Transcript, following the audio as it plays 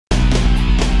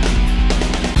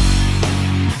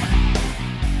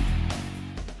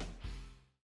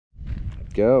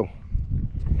go.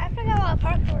 I forgot what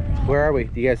park we're at. Where are we?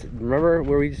 Do you guys remember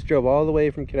where we just drove all the way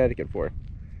from Connecticut for?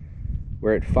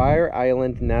 We're at Fire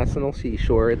Island National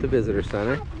Seashore at the Visitor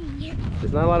Center.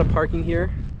 There's not a lot of parking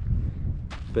here,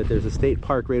 but there's a state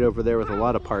park right over there with a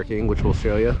lot of parking, which we'll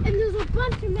show you. And there's a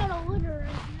bunch of metal litter.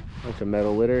 Bunch of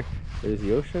metal litter. There's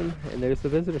the ocean, and there's the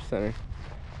Visitor Center.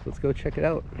 Let's go check it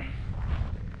out.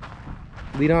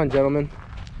 Lead on, gentlemen.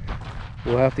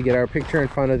 We'll have to get our picture in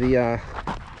front of the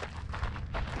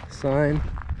sign.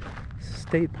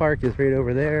 State Park is right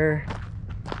over there.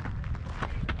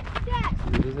 Dad.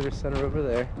 The Visitor Center over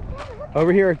there.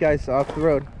 Over here, guys, off the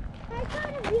road. I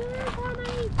found a viewer for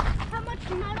how much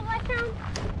metal I found.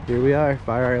 Here we are,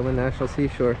 Fire Island National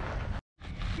Seashore.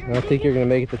 I don't think you're gonna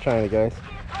make it to China, guys.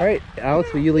 All right,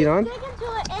 Alex, will you lead on?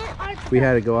 We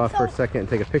had to go off for a second and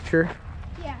take a picture.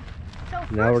 Yeah. So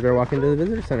Now we're gonna walk into the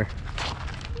Visitor Center.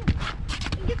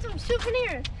 and get some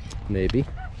souvenirs. Maybe.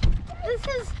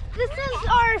 This is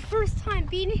our first time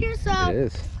being here, so It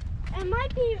is. it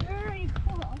might be very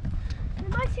cool. We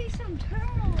might see some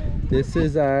turtles. This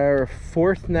is our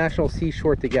 4th National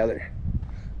Seashore together.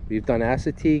 We've done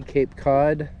Assateague, Cape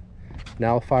Cod,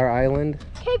 now Fire Island,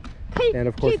 and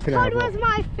of course Cape Cod Canaveral. was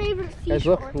my favorite seashore. Guys,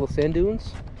 look, little sand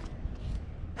dunes.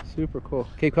 Super cool.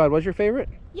 Cape Cod was your favorite?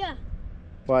 Yeah.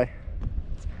 Why?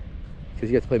 Because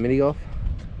you get to play mini golf?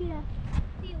 Yeah.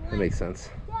 That makes sense.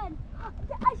 Dad,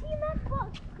 I see a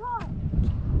matchbox car.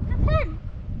 The pen.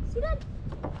 See that?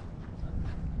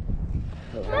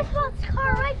 Matchbox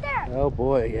car right there. Oh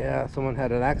boy, yeah, someone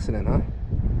had an accident, huh?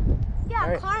 Yeah, All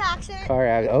right. car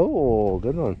accident. Oh,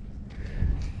 good one.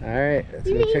 All right, let's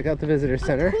You go mean check out the Visitor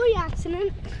Center. A toy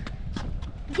accident.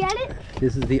 Get it?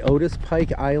 This is the Otis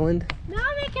Pike Island. Now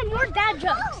I'm making more dad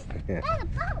jokes. Yeah. That's a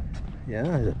boat. Yeah,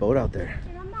 there's a boat out there.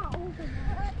 And I'm not old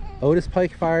enough. Otis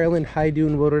Pike Fire Island High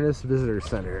Dune Wilderness Visitor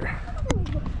Center.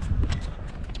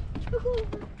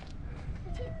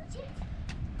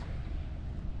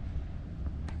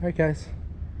 All right, guys.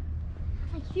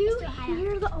 You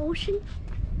hear the ocean?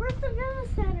 Where's the visitor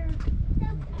center?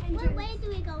 What way do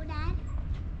we go, Dad?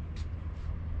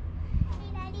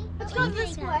 Hey, Daddy. Let's go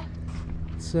this way.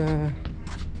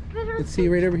 Let's see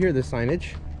right over here, the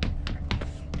signage.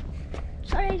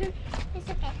 Sorry, Adrian. It's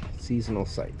okay. Seasonal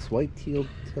sites. White-tailed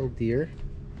deer.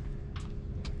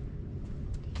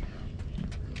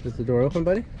 Is the door open,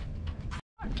 buddy?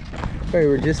 All right,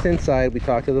 we're just inside. We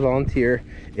talked to the volunteer.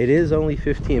 It is only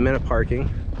 15-minute parking,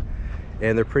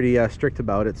 and they're pretty strict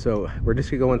about it. So we're just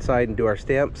gonna go inside and do our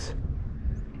stamps,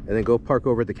 and then go park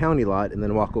over at the county lot, and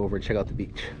then walk over and check out the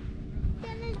beach.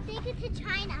 Then let's take it to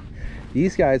China.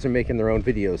 These guys are making their own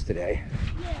videos today.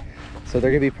 Yeah. So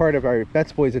they're gonna be part of our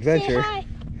Bets Boys adventure. Say hi.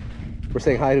 We're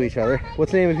saying hi to each other.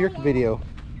 What's the name of your video?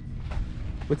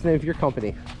 What's the name of your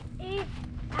company?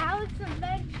 Alex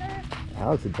Adventure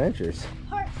Alex Adventures.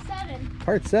 Part 7.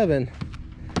 Part 7.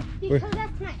 Because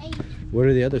that's my age. What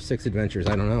are the other 6 adventures?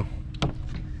 I don't know. But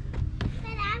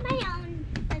I'm my own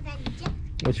adventure.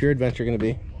 What's your adventure gonna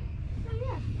be? So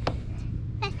yeah.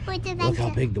 That's Boys Adventure. Look how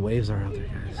big the waves are out there,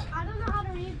 guys. I don't know how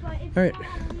to read, but if All you right. know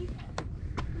how to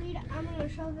read, I'm going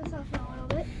to show this off a little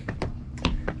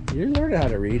bit. You're learning how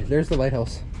to read. There's the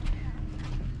lighthouse.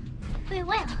 We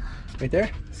will. Right there.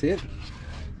 See it?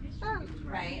 Oh.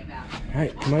 Right about. All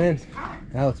right, come on in.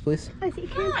 Alex, please. I see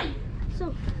him.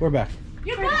 So, We're back.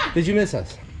 You're back. Did you miss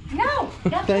us? No,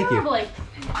 not Thank you. terribly.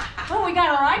 Oh, we got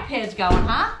our iPads going,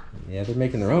 huh? Yeah, they're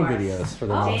making their own videos for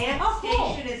the moment. Dance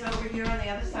cool. station is over here on the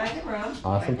other side of the room.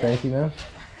 Awesome, thank you, ma'am.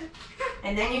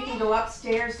 And then you can go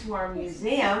upstairs to our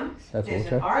museum. That's There's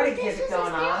okay. an art exhibit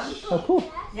going on. Oh,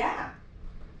 cool. Yeah.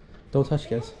 Don't touch,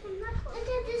 guys. And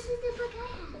then this is the book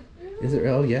I have. Is it?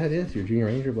 Oh, yeah, it is. Your Junior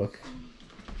Ranger book.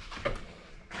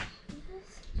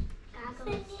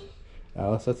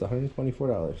 Alice, that's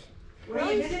 $124. Where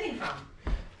are you visiting from?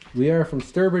 We are from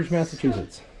Sturbridge,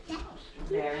 Massachusetts.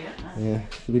 Very nice. Yeah,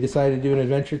 so we decided to do an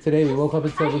adventure today. We woke up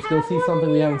and said, let's go see something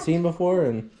we haven't seen before,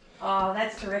 and Oh,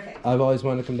 that's terrific. I've always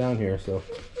wanted to come down here, so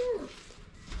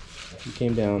we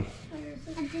came down.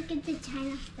 I'm taking the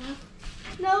China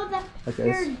stuff. no, that Okay.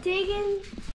 you're digging,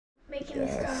 making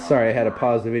Yeah, stuff. sorry, I had to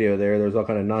pause the video there. There was all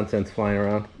kind of nonsense flying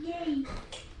around. Yay.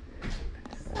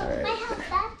 All right. My house,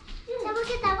 Dad. Now look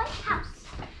at that White House.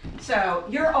 So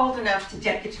you're old enough to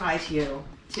deputize you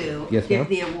to Yes, give ma'am.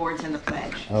 the awards and the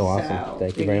pledge. Oh, awesome. So,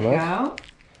 Thank you there very much. Go.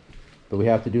 But we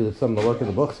have to do some of the work in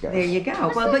the books, guys. There you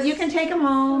go. Well, but you can take them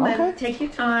home Okay. and take your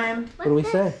time. What do we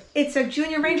say? It's a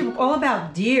Junior Ranger book all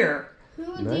about deer.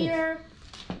 Who Nice. deer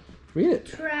Read it.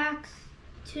 tracks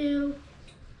to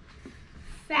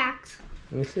facts.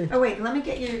 Let me see. Oh wait, let me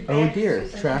get your. Oh badge, dear,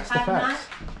 Susan. tracks the Have not- facts.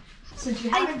 Since you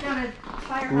haven't done a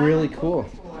fire Really hydrant cool.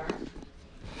 before,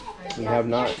 We have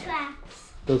not.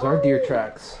 Those are deer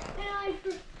tracks.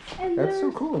 That's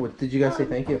so cool. What did you guys say?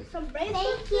 Thank you.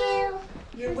 Thank you.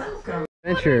 You're welcome.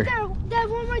 Adventure. That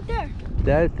one right there.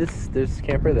 There's a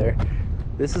camper there.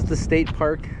 This is the state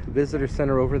park visitor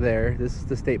center over there. This is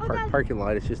the state park parking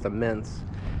lot. It's just immense.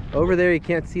 Over there, you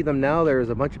can't see them now. There's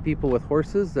a bunch of people with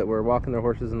horses that were walking their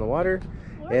horses in the water,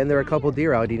 and there are a couple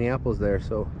deer out eating apples there.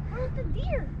 So Where's the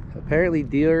deer? apparently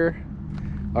deer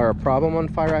are a problem on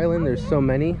Fire Island. There's so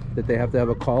many that they have to have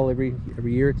a call every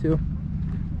year or two.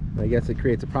 I guess it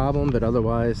creates a problem, but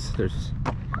otherwise there's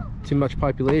too much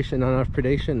population, not enough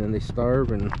predation, and they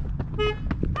starve. And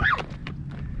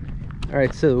all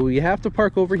right, so you have to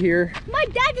park over here. My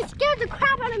dad just scared the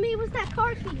crap out of me with that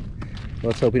car key.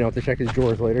 Let's hope we don't have to check his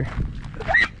drawers later.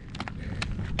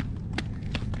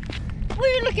 What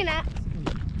are you looking at?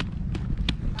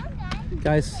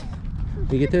 Guys, when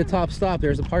you get to the top stop,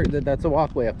 there's a park. That's a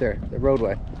walkway up there, the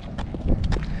roadway.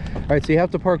 All right, so you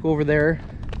have to park over there.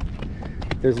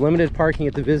 There's limited parking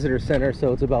at the visitor center,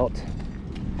 so it's about,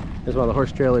 there's one of the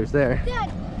horse trailers there.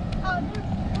 Dad,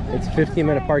 It's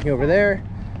 15-minute parking over there.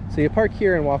 So you park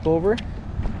here and walk over. I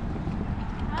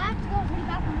have to go to the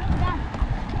bathroom really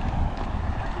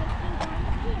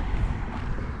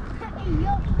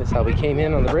bad. That's how we came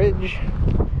in on the bridge.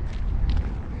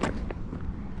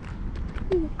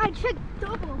 I checked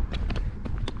double.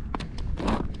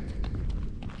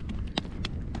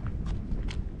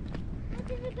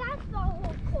 Look at the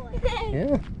basketball court.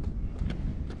 Yeah.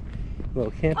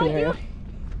 Little camping area.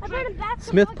 I brought a basketball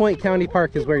Smith Point court. County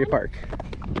Park is where you park.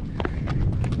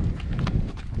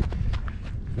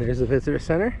 There's the visitor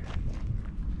center.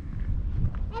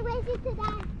 I went into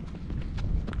that.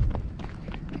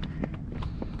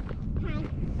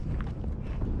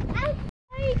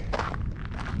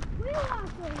 We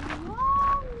walked a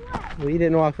long way. Well, you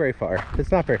didn't walk very far.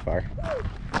 It's not very far.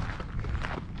 All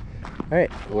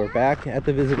right, we're back at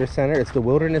the visitor center. It's the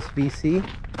Wilderness VC,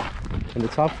 and the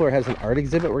top floor has an art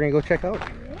exhibit we're gonna go check out.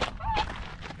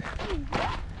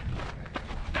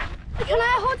 Can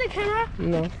I hold the camera?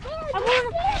 No. I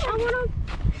wanna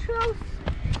show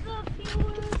the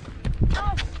viewers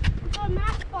the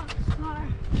Matchbox car.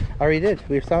 I already did.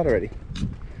 We saw it already.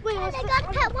 Wait, And I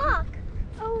got that walk.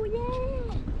 Oh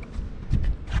yeah.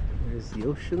 There's the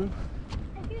ocean.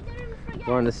 If you didn't forget.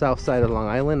 We're on the south side of Long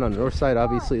Island. On the north side,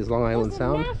 obviously, is Long Island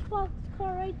Sound. There's a Matchbox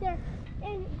car right there,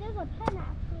 and there's a pen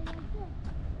actually right there.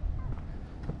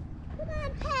 Come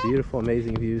on, Pat. Beautiful,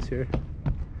 amazing views here.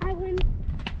 I win.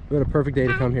 What a perfect day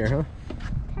to come here, huh?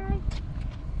 Tag.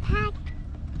 Pat.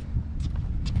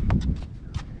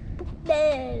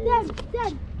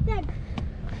 Dad.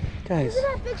 Guys, Look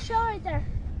at that big shell right there.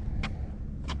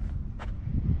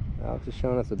 Alex is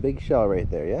showing us a big shell right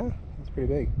there. Yeah, that's pretty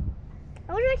big.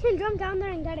 I wonder if I can jump down there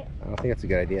and get it. I don't think that's a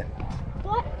good idea.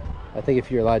 What? I think if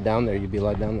you're allowed down there, you'd be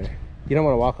allowed down there. You don't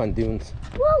want to walk on dunes.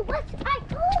 Whoa, what's that?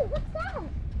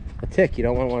 A tick, you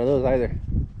don't want one of those either.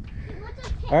 What's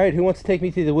a tick? All right, who wants to take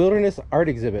me to the Wilderness Art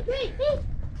Exhibit? Wait.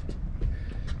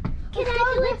 Can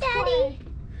I do it, Daddy?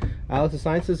 Alex, the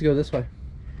sign says to go this way.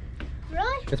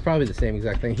 Really? It's probably the same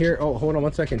exact thing. Here, oh, hold on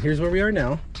 1 second. Here's where we are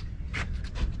now.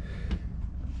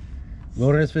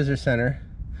 Wilderness Visitor Center.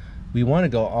 We want to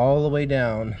go all the way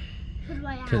down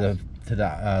to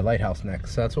the lighthouse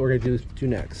next. So that's what we're gonna do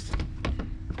next.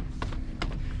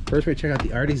 First, we check out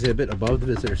the art exhibit above the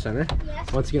visitor center.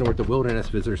 Yes. Once again, we're at the Wilderness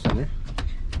Visitor Center.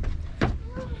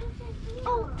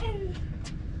 Oh, and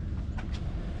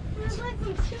there's like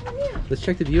some souvenirs. Let's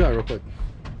check the view out real quick.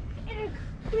 And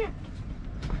come here.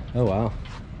 Oh wow,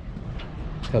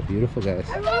 look how beautiful, guys.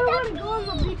 I really want to go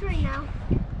on the beach right now.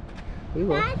 We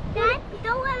will. Dad,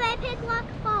 don't let my pig rock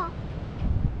fall.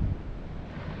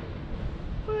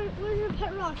 Where's your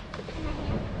pet rock?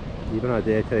 Even on a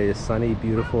day, I tell you, it's sunny,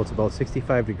 beautiful. It's about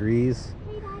 65 degrees.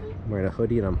 Hey, Daddy. I'm wearing a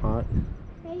hoodie and I'm hot.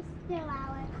 Stay still,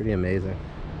 Alex. Pretty amazing.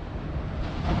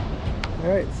 All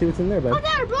right, see what's in there, Oh, bud.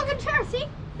 Dad, a broken chair. See?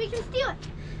 We can steal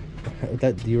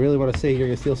it. Do you really want to say you're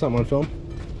gonna steal something on film,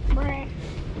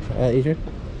 Adrian?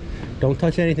 Don't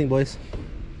touch anything, boys.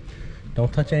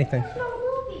 Don't touch anything.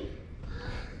 No movie.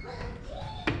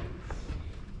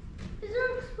 Is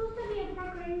there supposed to be a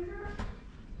park ranger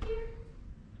here?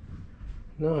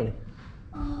 No, honey.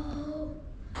 Oh.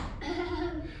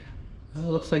 Oh,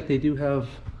 looks like they do have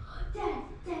Dad,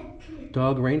 come here.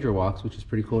 dog ranger walks, which is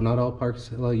pretty cool. Not all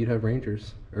parks allow you to have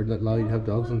rangers or allow you to have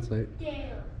dogs on site. Dad.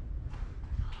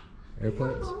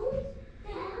 Airplanes.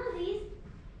 Dad, are these?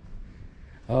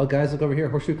 Oh, guys, look over here.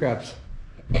 Horseshoe crabs.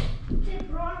 Dad,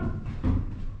 wrong.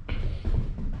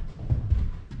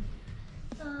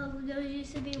 Those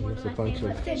used to be one There's of a my bunch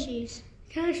favorite of- fishies.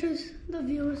 Can I show the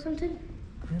viewers something?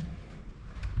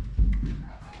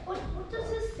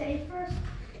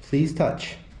 Please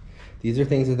touch. These are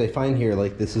things that they find here,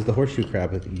 like this is the horseshoe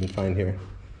crab that you can find here.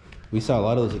 We saw a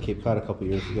lot of those at Cape Cod a couple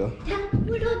years ago. Dad,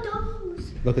 what are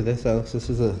those? Look at this, Alex. This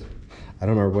is a, I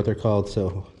don't remember what they're called,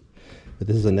 but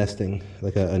this is a nesting,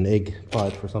 like an egg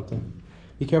pod for something.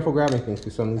 Be careful grabbing things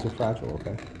because some of these are fragile,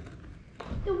 okay?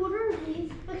 Dad, what are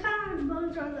these? What kind of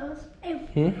bones are those?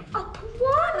 Hmm? A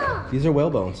piranha! These are whale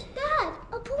bones. Dad,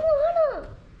 a piranha!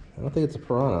 I don't think it's a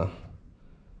piranha.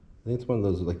 I think it's one of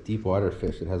those like deep water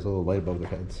fish that has a little light above their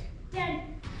heads. Dad,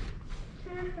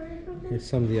 can I show you something? Here's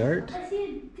some of the art. I see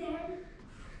a dead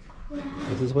crab.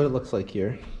 This is what it looks like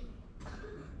here.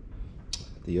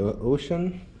 The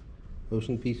ocean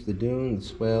beach, the dune, the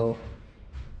swell.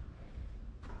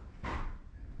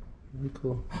 Really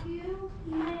cool. You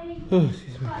may Oh,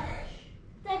 excuse me. touch.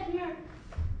 Dad, come here.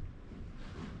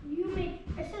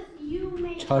 It says you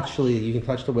may You can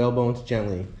touch the whale bones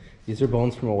gently. These are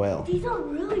bones from a whale. These are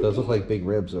really Those look big. like big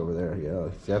ribs over there. Yeah,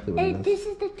 exactly what it is. This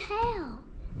is the tail.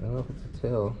 I don't know if it's a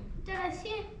tail. Dad, I see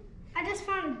it. I just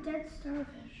found a dead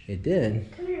starfish. It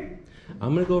did. Come here.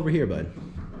 I'm gonna go over here, bud.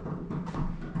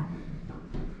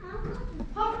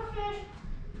 Pufferfish.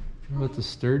 What's a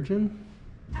sturgeon?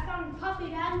 I found a puppy,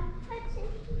 Dad. What's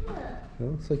in here? It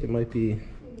looks like it might be.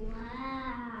 Wow.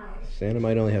 Santa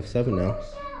might only have 7 now.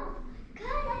 Shell. God,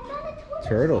 I found a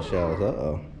Turtle shells.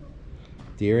 Uh-oh.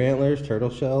 Deer antlers, turtle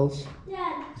shells.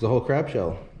 Dad. There's a whole crab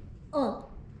shell. Oh,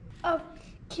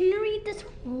 can you read this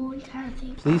whole entire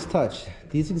thing? Please touch.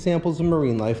 These examples of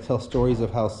marine life tell stories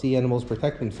of how sea animals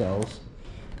protect themselves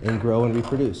and grow and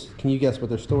reproduce. Can you guess what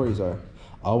their stories are?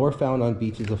 All were found on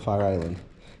beaches of Fire Island.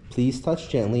 Please touch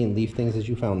gently and leave things as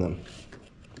you found them.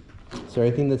 So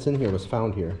everything that's in here was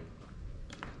found here.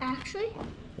 Actually?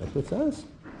 That's what it says.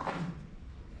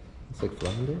 It's like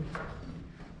flounder.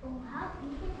 Oh, how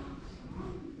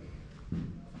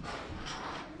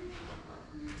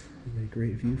You got a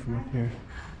great view from up here.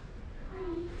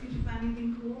 Did you find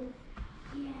anything cool?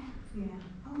 Yeah. Yeah.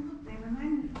 Oh, look, they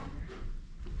remind me.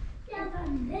 Yeah, I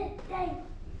found this. Dad,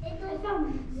 I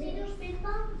found see those big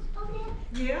bones over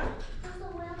there? Yeah? Those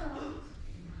are whale bones.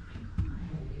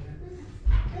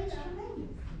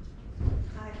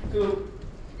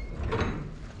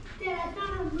 Dad, I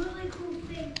found a really cool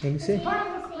thing. Let me see. Part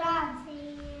of a crab.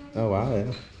 Oh wow,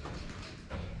 yeah.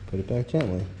 Put it back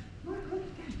gently.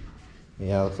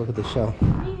 Yeah, let's look at the shell.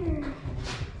 Here.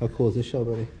 How cool is this shell,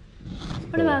 buddy?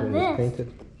 What about When it's this?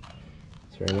 painted.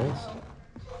 It's very nice.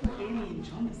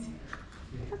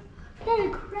 Dad, a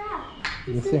crab. Let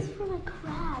me This is see. from a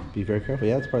crab. Be very careful.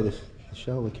 Yeah, it's part of the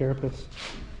shell, the carapace.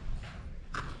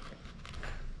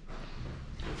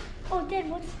 Oh, Dad,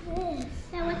 what's this?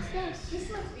 Dad, what's this?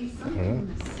 This must be something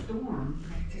in the storm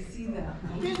to see that.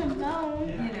 There's a bone.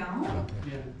 You know?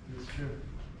 Yeah, that's true.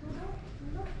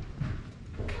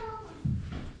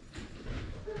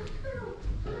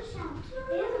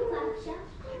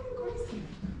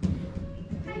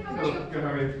 Good, how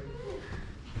are you?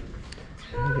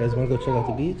 You guys want to go check out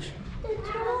the beach?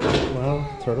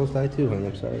 Well, turtles die too, honey.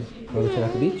 I'm sorry. Want to check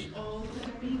out the beach?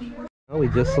 Well, we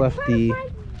just left the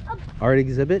art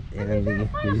exhibit and the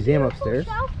museum upstairs.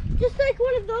 Just like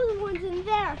one of those ones in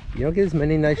there. You don't get as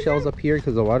many nice shells up here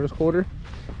because the water's colder,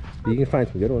 but you can find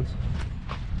some good ones.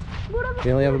 What if,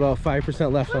 We only have about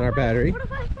 5% left on our battery, what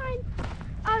if I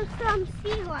find some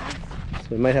sea glass? so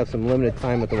we might have some limited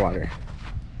time with the water.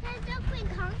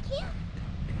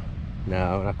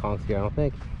 No, not conch here, I don't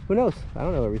think. Who knows? I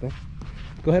don't know everything.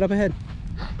 Go ahead up ahead.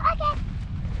 Okay.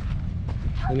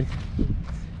 Let me...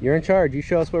 You're in charge. You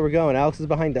show us where we're going. Alex is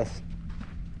behind us.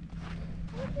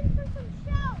 Looking for some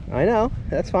shells. I know.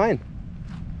 That's fine.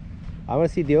 I want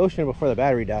to see the ocean before the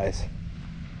battery dies.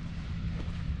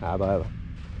 Ah, bye.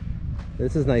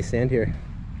 This is nice sand here.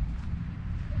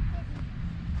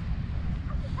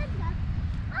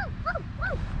 Oh,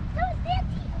 so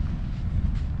fancy.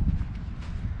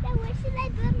 Then where should I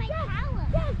put my towel?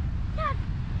 Dad.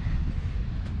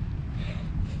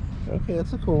 Okay,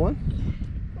 that's a cool one.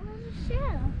 Where's the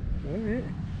shell? Alright.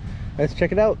 Let's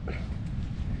check it out.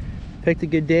 Picked a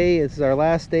good day. This is our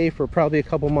last day for probably a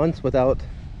couple months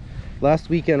last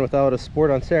weekend without a sport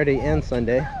on Saturday and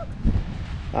Sunday.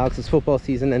 Alex's football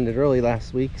season ended early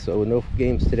last week, so no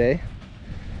games today.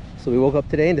 So we woke up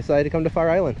today and decided to come to Fire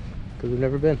Island because we've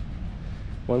never been.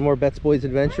 One more Bet's Boys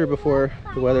adventure before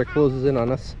the weather closes in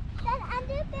on us. Dad, I'm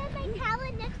gonna put my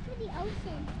towel next to the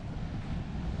ocean.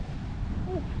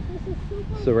 Oh, this is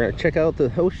super. So we're gonna check out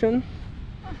the ocean.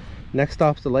 Next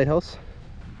stop's the Lighthouse.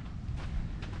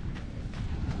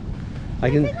 I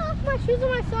Can I can. take off my shoes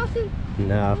and my socks and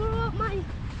No, roll up my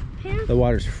pants? the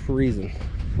water's freezing.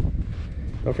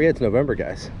 Don't forget it's November,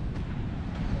 guys.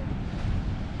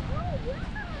 Oh,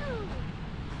 wow.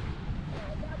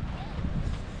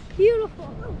 beautiful.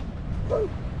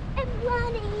 And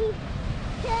running.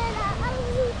 I'm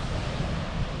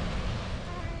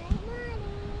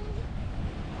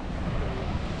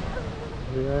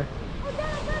Yeah. Oh,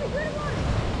 Dad, I got a good one.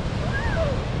 Whoa.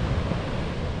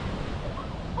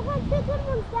 I got 2 good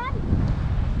ones, Dad.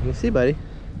 Let me see, buddy.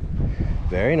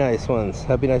 Very nice ones.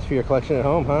 That'd be nice for your collection at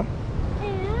home, huh?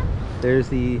 Yeah. There's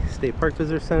the State Park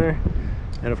Visitor Center,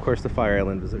 and of course the Fire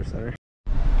Island Visitor Center.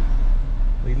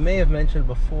 We may have mentioned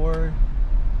before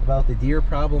about the deer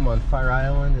problem on Fire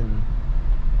Island, and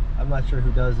I'm not sure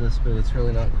who does this, but it's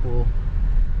really not cool.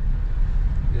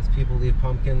 Because people leave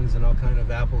pumpkins and all kind of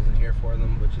apples in here for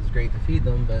them, which is great to feed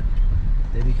them, but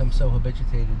they become so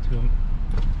habituated to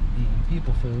eating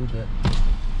people food that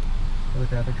look at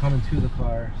that, they're coming to the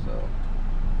car. So,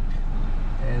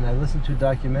 and I listened to a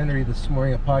documentary this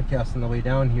morning, a podcast on the way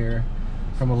down here,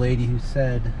 from a lady who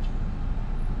said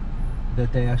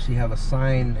that they actually have a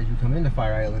sign as you come into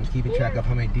Fire Island keeping track of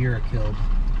how many deer are killed,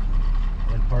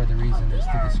 and part of the reason is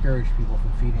to discourage people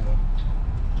from feeding them.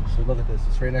 So look at this,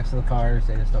 it's right next to the cars,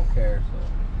 they just don't care. So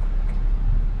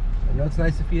I know it's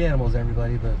nice to feed animals,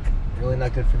 everybody, but really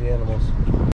not good for the animals.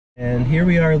 And here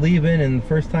we are leaving, and the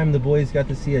first time the boys got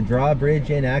to see a drawbridge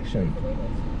in action.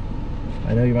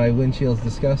 I know my windshield's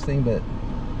disgusting, but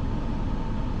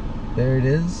there it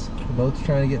is. The boat's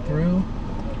trying to get through,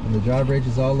 and the drawbridge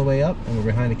is all the way up, and we're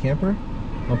behind a camper.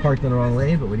 I'm parked in the wrong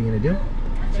lane, but what are you gonna do?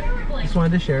 Just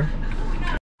wanted to share.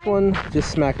 One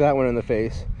just smacked that one in the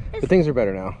face. But things are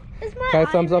better now. Can I have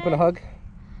a thumbs up and a hug?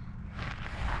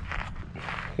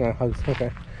 Yeah, hugs,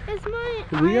 okay.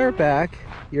 We are back.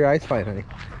 Your eye's fine, honey.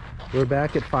 We're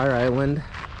back at Fire Island.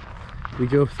 We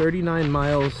drove 39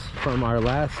 miles from our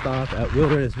last stop at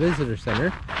Wilderness Visitor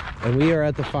Center, and we are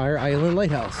at the Fire Island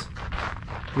Lighthouse,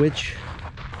 which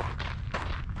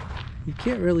you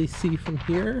can't really see from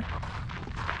here.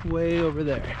 Way over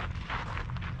there.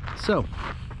 So,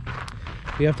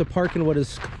 we have to park in what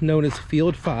is known as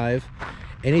Field 5.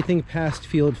 Anything past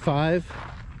Field 5,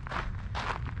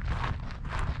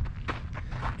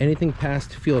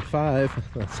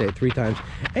 let's say it 3 times.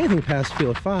 Anything past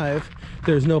Field 5,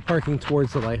 there's no parking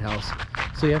towards the lighthouse.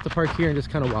 So you have to park here and just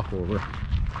kind of walk over.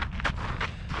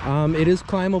 It is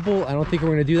climbable. I don't think we're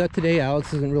going to do that today.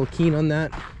 Alex isn't real keen on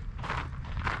that.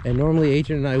 And normally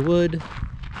Adrian and I would,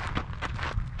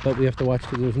 but we have to watch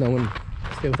because there's no one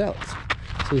to stay with Alex.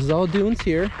 So this is all dunes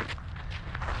here.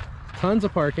 Tons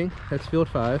of parking. That's Field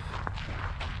 5.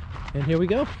 And here we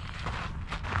go.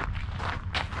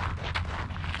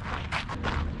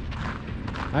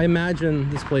 I imagine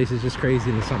this place is just crazy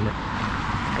in the summer.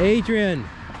 Adrian,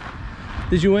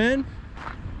 did you win?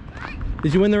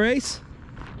 Did you win the race?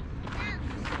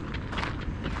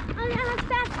 I'm not as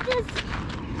fast as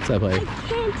What's up, buddy? I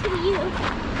can to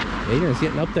you. Adrian's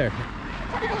getting up there.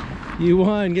 You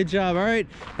won. Good job. All right,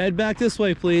 head back this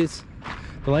way, please.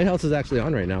 The lighthouse is actually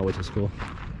on right now, which is cool.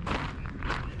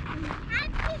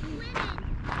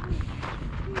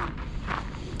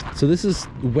 So this is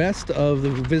west of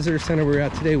the visitor center we're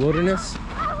at today, Wilderness.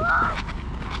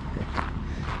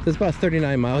 It's about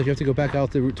 39 miles. You have to go back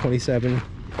out to Route 27,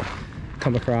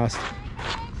 come across,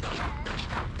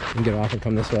 and get off and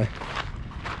come this way.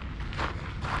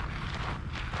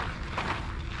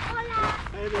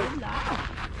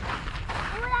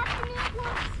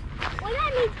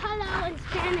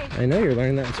 I know you're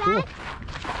learning that in school.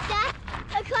 Dad,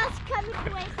 across coming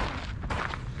away.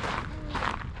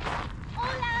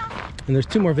 And there's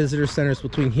 2 more visitor centers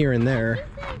between here and there.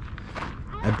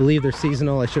 I believe they're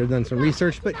seasonal. I should have done some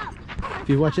research, but if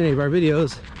you watch any of our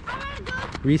videos,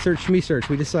 research me search.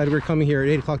 We decided we were coming here at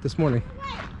 8 o'clock this morning.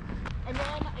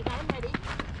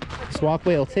 This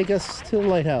walkway will take us to the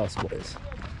lighthouse, boys.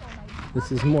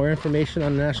 This is more information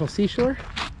on the National Seashore.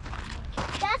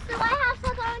 That's the lighthouse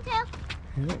we're going to.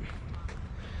 Yep.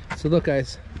 So look,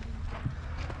 guys,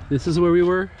 this is where we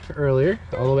were earlier,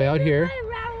 all the way out here.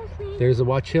 There's a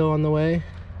Watch Hill on the way,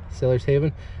 Sailor's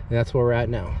Haven, and that's where we're at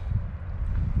now.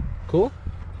 Cool?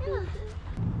 Yeah.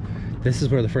 This is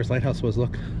where the first lighthouse was,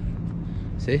 look.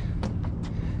 See?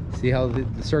 See how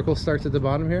the circle starts at the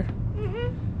bottom here?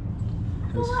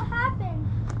 Mm-hmm. So what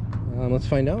happened? Let's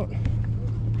find out.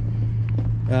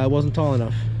 It wasn't tall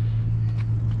enough.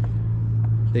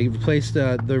 They replaced,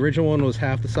 the original one was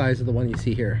half the size of the one you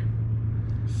see here.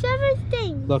 7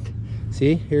 things. Look,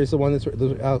 see? Here's the one that's,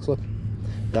 Alex, look.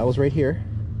 That was right here.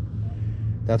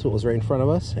 That's what was right in front of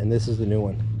us, and this is the new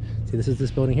one. See, this is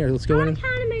this building here. Let's go in. So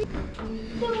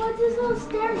what does those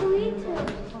stairs lead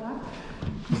to?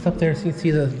 Just up there so you can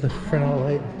see the front of the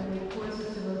light.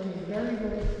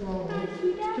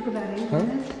 Huh?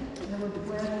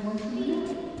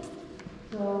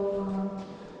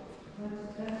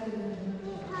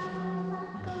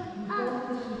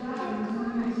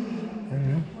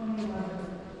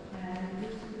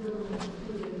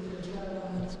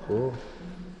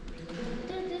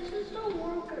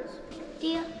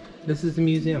 This is the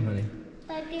museum, honey.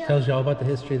 Tells you all about the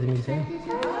history of the museum.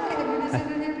 Have you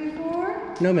visited here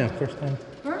before? No, ma'am. First time.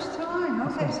 First time.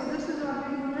 Okay, so this is our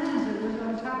big lens that was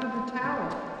on top of the tower.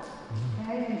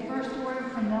 Okay, and first order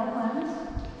from Mel Lens,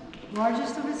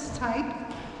 largest of its type.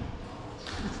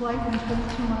 Its light runs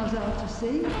 22 miles out to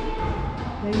sea.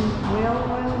 They use whale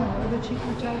oil and other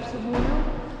cheaper types of oil.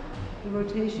 The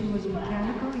rotation was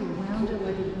mechanical. You wound it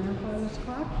like a grandfather's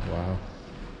clock. Wow.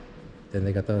 Then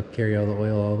they got to carry all the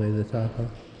oil all the way to the top, huh?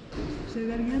 Say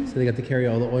that again? So they got to carry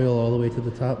all the oil all the way to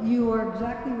the top? You are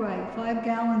exactly right. 5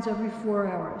 gallons every 4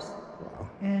 hours. Wow.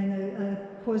 And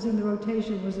causing the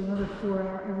rotation was another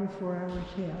every 4 hour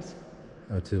task.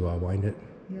 Oh, to wind it?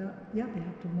 Yeah, they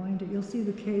have to wind it. You'll see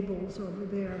the cables over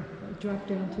there drop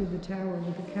down through the tower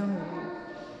with the counterweight.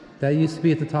 That used to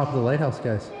be at the top of the lighthouse,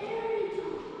 guys.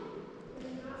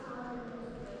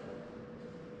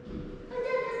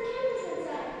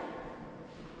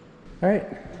 All right.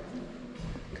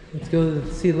 Let's go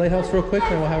see the lighthouse real quick,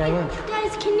 and we'll have our lunch.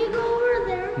 Guys, can you go over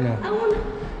there? No. I want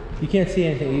to. You can't see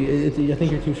anything. I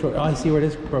think you're too short. Oh, I see where it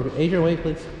is broken. Adrian, wait,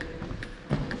 please.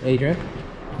 Adrian.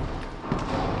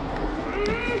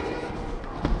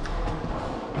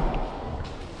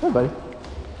 Hi, buddy.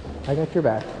 I got your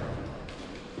back.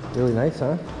 Really nice,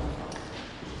 huh?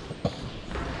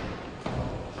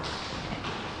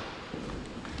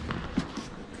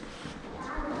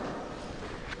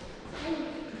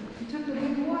 You took the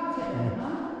big walk today, huh?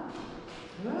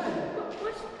 Good.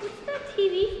 What's that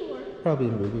TV for? Probably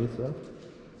a movie and stuff.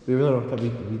 We really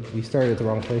don't. We started at the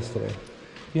wrong place today. Do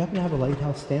you happen to have a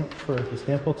lighthouse stamp for the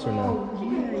stamp books or no? Oh,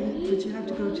 yeah, but you have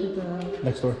to go to the...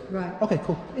 Next door. Right. Okay,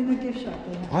 cool. In the gift shop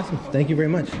they have. Awesome. Thank you very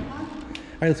much. All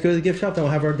right, let's go to the gift shop. Then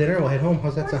we'll have our dinner. We'll head home.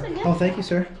 How's that Where's sound? the gift Oh, thank you,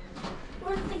 sir.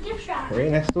 Where's the gift shop?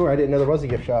 Right next door. I didn't know there was a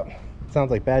gift shop.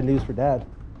 Sounds like bad news for Dad.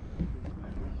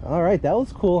 All right, that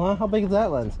was cool, huh? How big is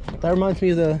that lens? That reminds me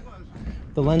of the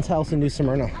lens house in New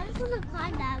Smyrna. I just want to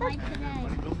climb that like today.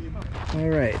 All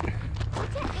right.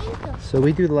 What's an ankle? So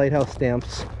we do the lighthouse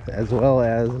stamps as well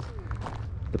as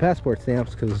the passport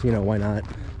stamps because, you know, why not?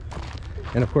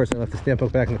 And of course, I left the stamp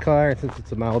book back in the car since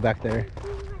it's a mile back there,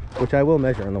 which I will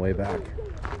measure on the way back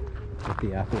with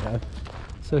the app we have.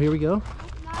 So here we go.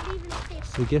 Not even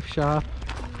safe. The gift shop,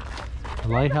 the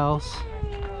lighthouse,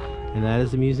 and that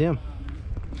is the museum.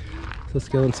 So let's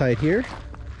go inside here.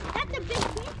 That's a big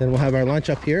thing. Then we'll have our lunch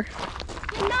up here,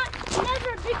 They're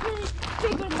never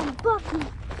bigger than Bucky.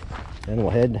 and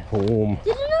we'll head home.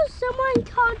 Did you know someone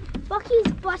called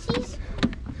Bucky's Bussies?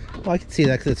 Well, I can see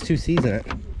that because it's 2 C's in it.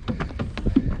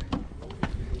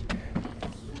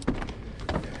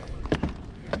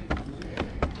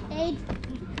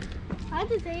 How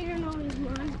does Aiden always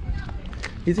run?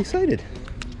 He's excited.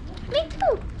 Me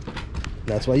too.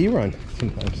 That's why you run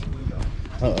sometimes.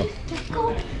 Uh-oh. Let's go.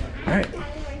 All right.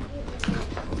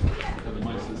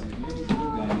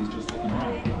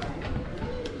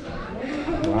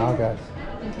 Wow, guys.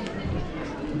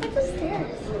 It's the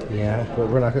stairs. Yeah, but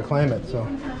we're not gonna climb it, so.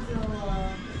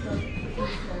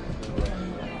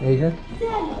 Adrian?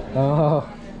 Dad, Oh,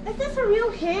 is this a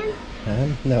real can?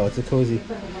 no, it's a cozy.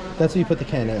 That's what you put the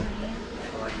can in.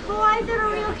 But why is it a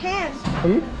real can?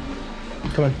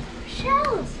 Come on,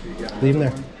 Shells. leave them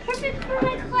there. Perfect for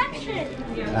my collection.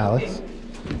 Alex,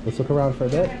 let's look around for a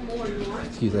bit.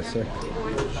 Excuse us, sir.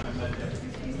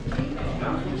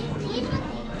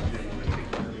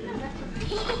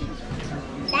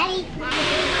 Daddy.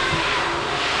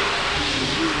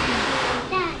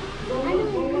 Dad.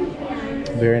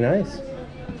 Very nice.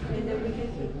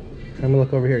 I'm gonna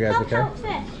look over here, guys, Pout okay? pout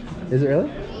fish. Is it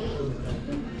really?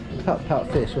 Pout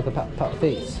pout fish with a pout pout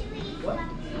face.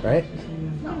 Right?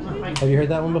 Have you heard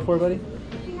that one before, buddy?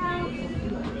 No.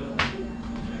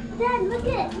 Dad, look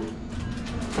at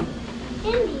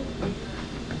Indy.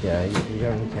 Yeah, you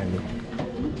have the candy.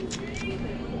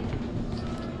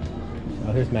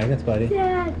 Oh, here's magnets, buddy.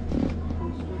 Dad.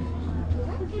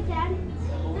 Look at Dad.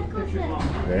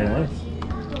 Necklaces. Very nice.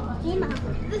 Nemo.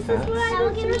 This is what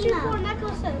I've been searching for,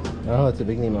 necklaces. Oh, it's a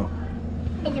big Nemo.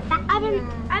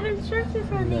 I've been searching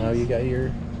for these. Now you got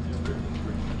your.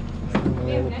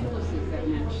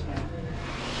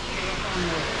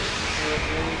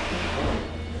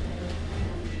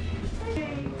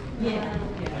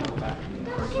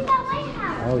 Look at that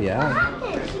lighthouse. Oh yeah. What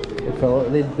happened? It fell.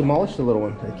 They demolished the little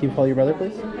one. Can you call your brother,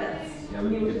 please?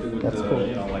 That's cool.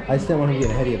 I just didn't want him to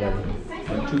get ahead of you, buddy.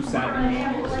 Two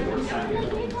Saturdays.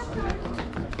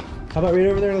 How about right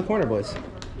over there in the corner, boys?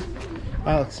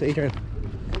 Alex, Adrian,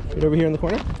 right over here in the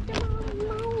corner. No.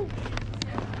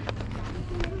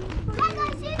 Hey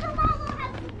guys, see the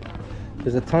mama.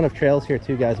 There's a ton of trails here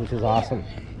too, guys, which is awesome.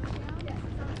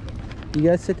 You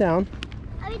guys sit down.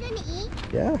 Are we done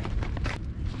Yeah.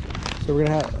 So we're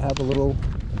gonna have a little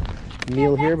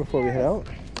meal here before we head out.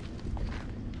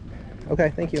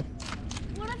 Okay, thank you.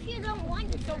 What if you don't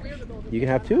want it? So weird about it. You can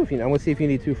have two if you. I'm gonna see if you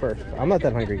need two first. I'm not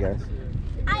that hungry, guys.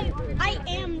 I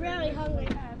am really hungry.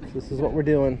 So this is what we're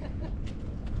doing.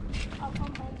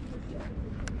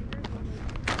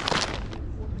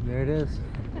 There it is.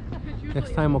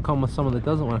 Next time we'll come with someone that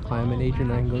doesn't want to climb, and Adrian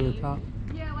and I can go to the top.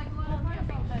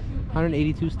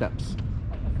 182 steps.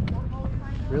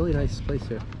 Really nice place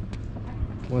here.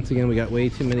 Once again, we got way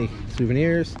too many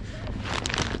souvenirs.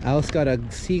 Alice got a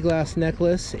sea glass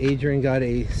necklace. Adrian got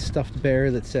a stuffed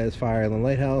bear that says Fire Island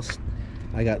Lighthouse.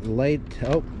 I got we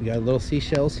got little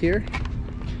seashells here.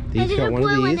 These got one of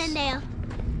these. In there.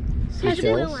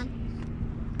 Seashells.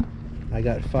 I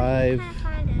got 5 Can't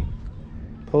find it.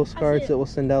 postcards that we'll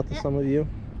send out to some of you.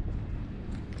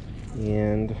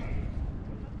 And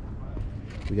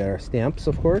we got our stamps,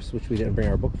 of course, which we didn't bring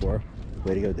our book for.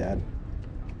 Way to go, Dad.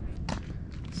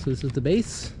 So this is the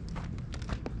base.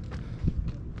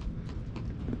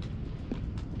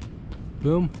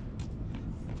 Boom.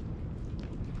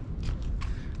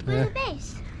 Where's the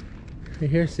base? Right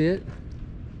here, see it?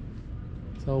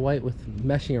 It's all white with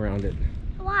meshing around it.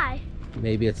 Why?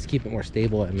 Maybe it's to keep it more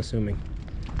stable, I'm assuming.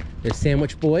 There's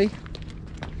Sandwich Boy.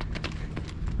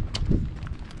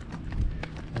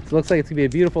 It looks like it's gonna be a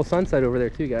beautiful sunset over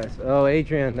there too, guys. Oh,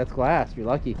 Adrian, that's glass. You're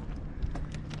lucky.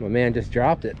 My man just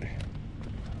dropped it.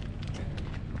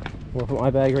 We'll put my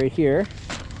bag right here.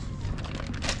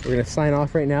 We're gonna sign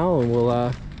off right now, and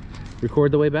we'll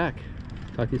record the way back.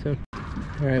 Talk to you soon.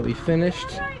 All right, we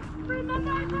finished.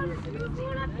 Remember I found a smooth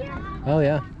one up here? Oh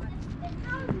yeah.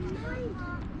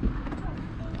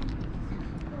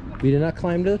 We did not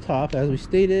climb to the top, as we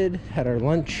stated. Had our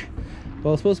lunch.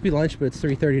 Well, it's supposed to be lunch, but it's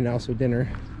 3:30 now, so dinner.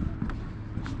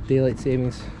 Daylight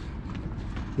savings.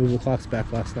 Moved the clocks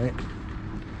back last night.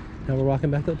 Now we're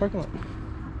walking back to the parking lot.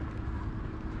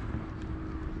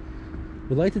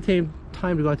 Would like to take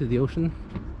time to go out to the ocean,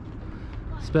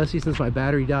 especially since my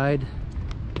battery died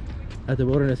at the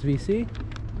Wilderness VC.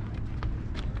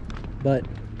 But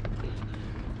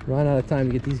run out of time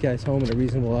to get these guys home in a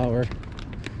reasonable hour.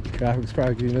 Traffic's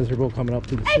probably gonna be miserable coming up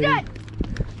to the city.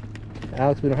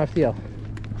 Alex, we don't have to yell.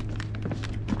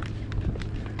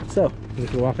 So, we're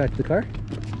gonna walk back to the car.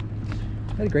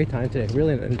 Had a great time today.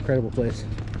 Really an incredible place.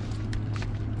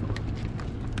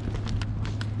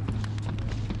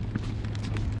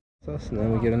 And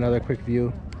then we get another quick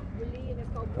view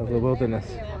of the wilderness.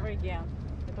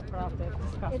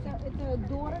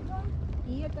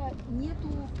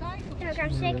 Look,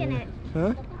 I'm shaking it.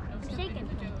 Huh? I'm shaking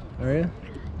it. Are you?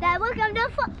 Dad, look, I'm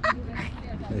doing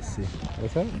Let's see.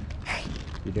 What's up?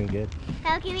 You're doing good.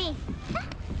 Look at me.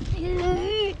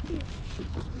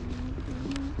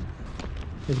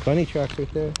 There's bunny tracks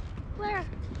right there. Where?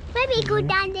 Maybe go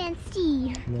down there and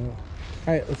see. No.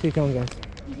 Alright, let's keep going, guys.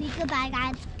 Say goodbye,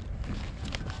 guys.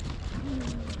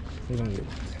 We're going good.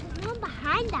 There's one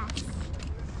behind us.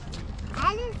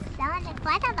 And it's down in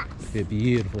front of us. It'll be a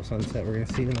beautiful sunset we're gonna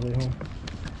see on the way home.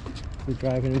 We're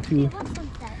driving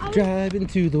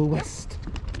into the west.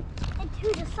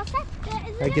 Into the sunset.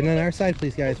 Alright, get on our side,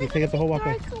 please, guys. We take up the whole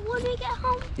walkway. When we get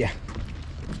home. Yeah.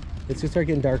 It's gonna start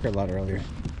getting darker a lot earlier.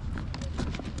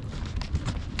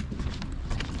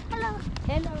 Hello.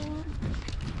 Hello.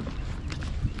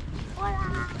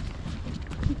 Hola.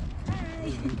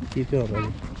 Keep going,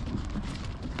 baby.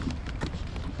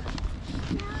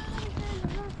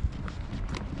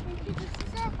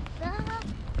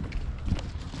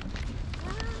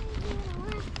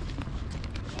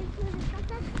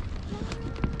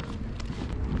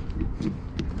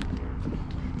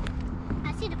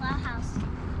 I see the lighthouse.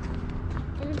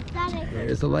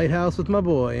 There's the lighthouse with my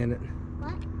boy in it.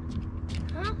 What?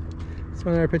 Huh? It's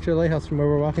another picture of the lighthouse from where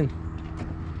we're walking.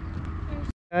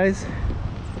 Guys,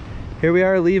 here we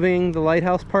are leaving the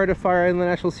lighthouse part of Fire Island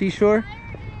National Seashore.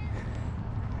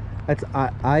 That's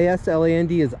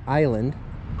I-S-L-A-N-D is island.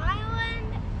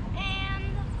 Island and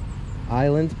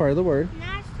Island's part of the word.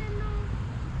 National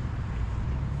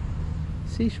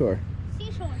Seashore.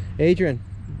 Seashore. Adrian,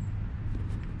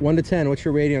 1 to 10, what's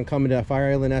your rating on coming to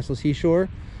Fire Island National Seashore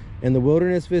and the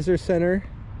Wilderness Visitor Center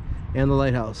and the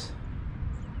lighthouse?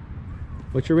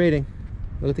 What's your rating?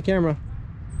 Look at the camera.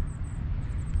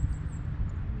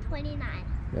 29.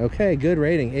 Okay, good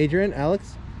rating. Adrian,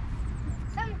 Alex?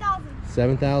 7,000.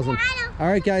 7,000. All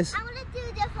right, guys. I'm gonna do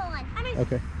a different one.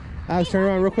 Okay. Alex, turn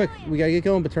around real quick. We gotta get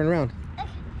going, but turn around.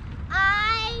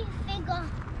 I think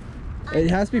It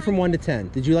has to be from 1 to 10.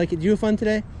 Did you like it? Did you have fun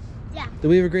today? Yeah. Did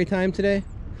we have a great time today?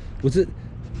 Was it?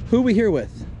 Who are we here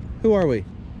with? Who are we?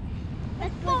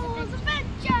 Let's go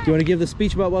adventure. you want to give the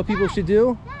speech about what people should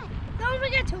do? Don't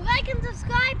forget to like and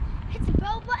subscribe. Hit the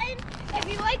bell button.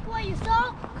 If you like what you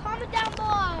saw, comment down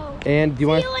below. And do you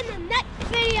want See you in the next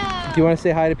video. do you want to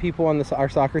say hi to people on our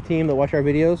soccer team that watch our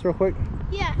videos real quick?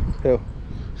 Yeah. Who?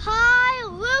 Hi,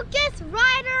 Lucas,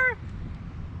 Ryder,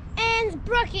 and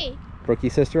Brookie.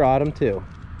 Brookie's sister Autumn too.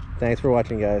 Thanks for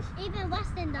watching, guys. Even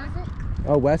Weston does it.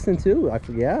 Oh, Weston too. I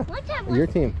forget. One time Your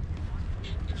Weston. team.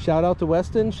 Shout out to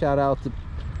Weston. Shout out to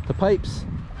Pipes.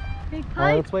 Big All right,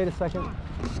 pipe. let's wait a second.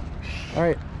 All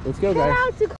right, let's go, guys. Shout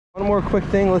out to One more quick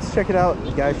thing. Let's check it out.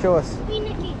 You guys, show us. Be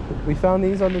Nikki. We found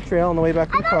these on the trail on the way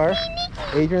back to the car. Be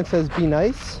Nikki. Adrian says, "Be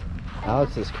nice."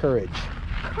 Alex says, "Courage."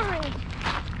 Courage.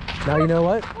 Now you know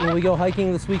what? When we go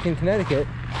hiking this week in Connecticut,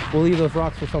 we'll leave those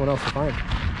rocks for someone else to find.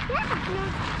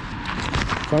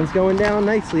 Yeah. Sun's going down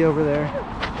nicely over there.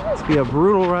 It's be a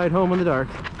brutal ride home in the dark.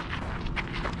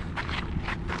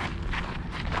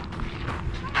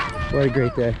 What a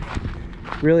great day.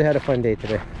 Really had a fun day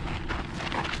today.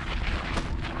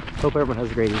 Hope everyone has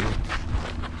a great evening.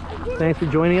 Thanks for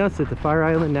joining us at the Fire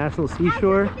Island National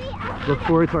Seashore. Look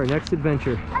forward to our next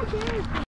adventure. I did.